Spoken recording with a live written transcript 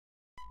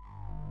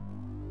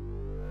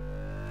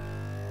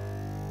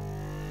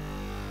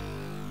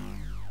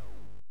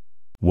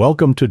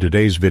Welcome to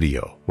today's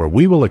video, where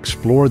we will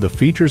explore the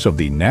features of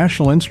the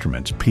National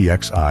Instruments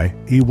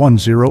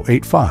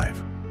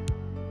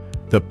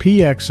PXIe-1085. The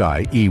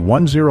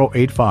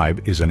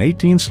PXIe-1085 is an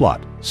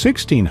 18-slot,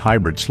 16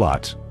 hybrid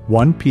slots,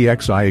 1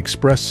 PXI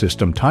Express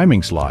system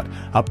timing slot,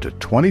 up to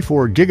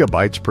 24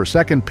 gigabytes per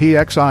second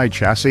PXI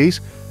chassis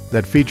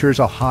that features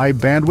a high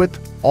bandwidth,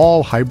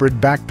 all-hybrid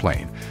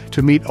backplane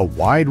to meet a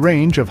wide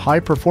range of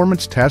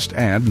high-performance test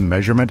and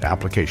measurement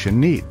application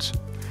needs.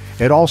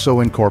 It also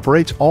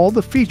incorporates all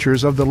the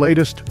features of the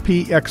latest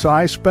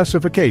PXI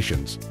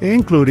specifications,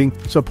 including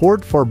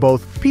support for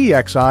both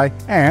PXI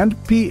and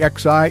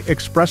PXI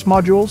Express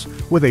modules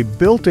with a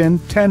built-in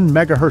 10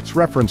 MHz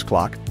reference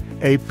clock,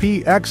 a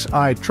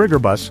PXI trigger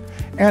bus,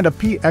 and a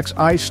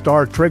PXI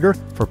star trigger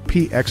for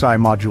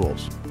PXI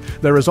modules.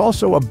 There is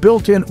also a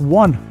built-in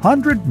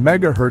 100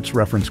 MHz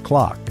reference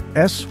clock,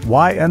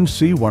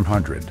 SYNC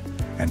 100,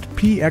 and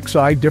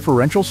PXI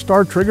differential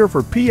star trigger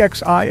for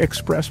PXI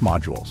Express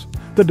modules.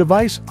 The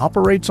device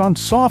operates on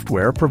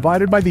software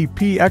provided by the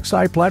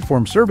PXI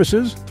Platform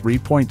Services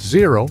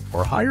 3.0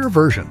 or higher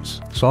versions,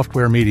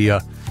 software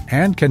media,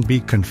 and can be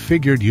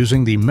configured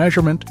using the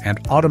Measurement and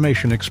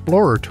Automation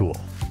Explorer tool.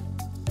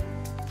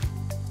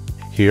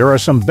 Here are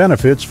some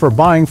benefits for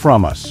buying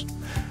from us.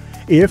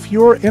 If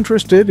you're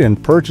interested in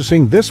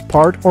purchasing this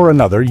part or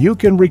another, you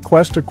can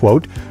request a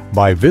quote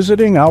by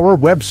visiting our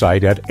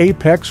website at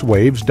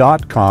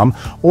apexwaves.com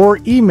or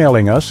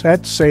emailing us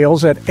at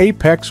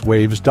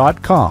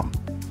sales@apexwaves.com.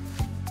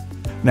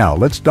 Now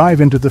let's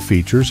dive into the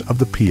features of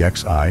the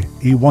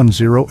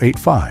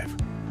PXIe-1085.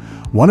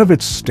 One of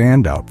its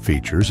standout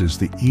features is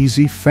the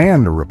easy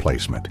fan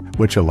replacement,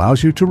 which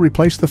allows you to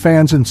replace the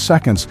fans in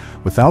seconds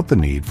without the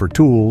need for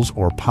tools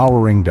or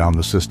powering down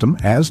the system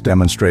as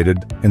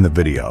demonstrated in the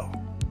video.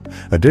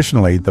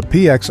 Additionally, the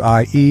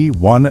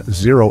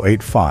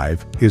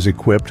PXIe-1085 is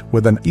equipped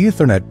with an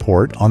Ethernet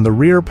port on the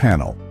rear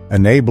panel,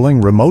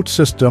 enabling remote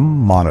system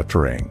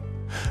monitoring.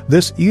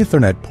 This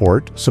Ethernet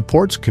port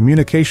supports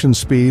communication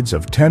speeds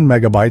of 10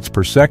 megabytes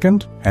per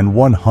second and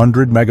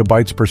 100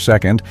 megabytes per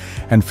second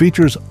and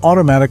features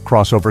automatic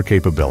crossover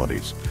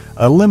capabilities,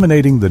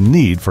 eliminating the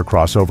need for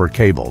crossover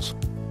cables.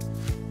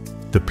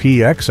 The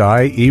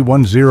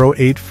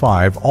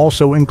PXIe-1085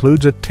 also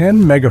includes a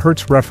 10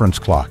 MHz reference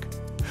clock.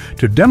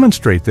 To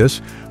demonstrate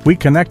this, we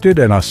connected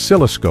an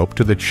oscilloscope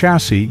to the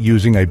chassis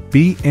using a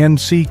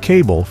BNC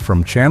cable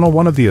from channel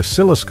 1 of the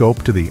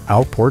oscilloscope to the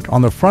output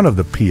on the front of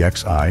the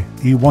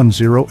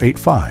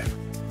PXIe-1085.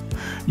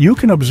 You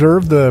can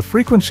observe the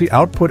frequency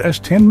output as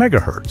 10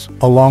 MHz,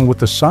 along with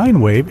the sine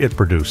wave it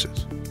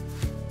produces.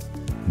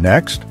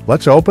 Next,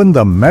 let's open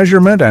the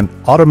Measurement and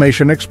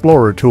Automation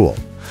Explorer tool.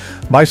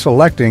 By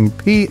selecting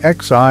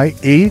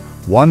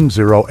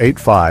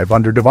PXIe-1085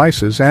 under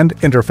Devices and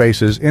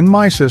Interfaces in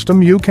My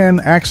System, you can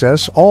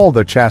access all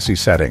the chassis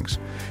settings.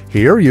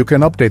 Here you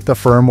can update the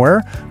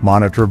firmware,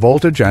 monitor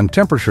voltage and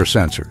temperature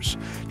sensors,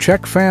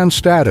 check fan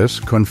status,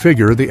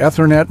 configure the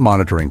Ethernet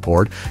monitoring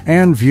port,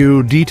 and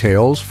view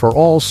details for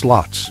all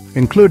slots,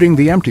 including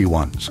the empty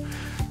ones.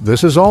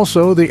 This is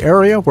also the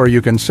area where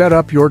you can set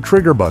up your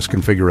trigger bus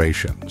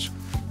configurations.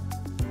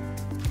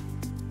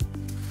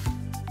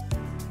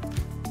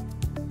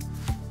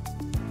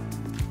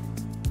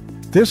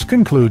 This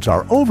concludes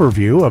our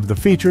overview of the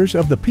features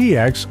of the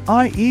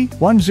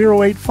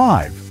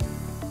PXIe-1085.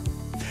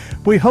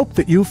 We hope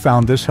that you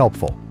found this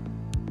helpful.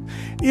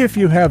 If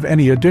you have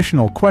any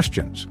additional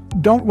questions,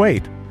 don't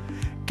wait.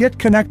 Get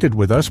connected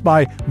with us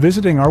by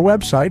visiting our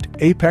website,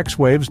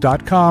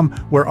 apexwaves.com,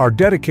 where our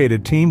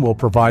dedicated team will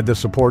provide the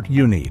support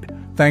you need.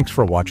 Thanks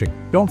for watching.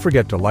 Don't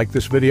forget to like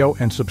this video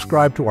and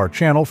subscribe to our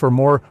channel for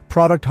more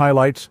product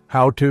highlights,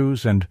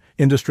 how-tos, and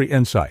industry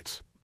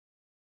insights.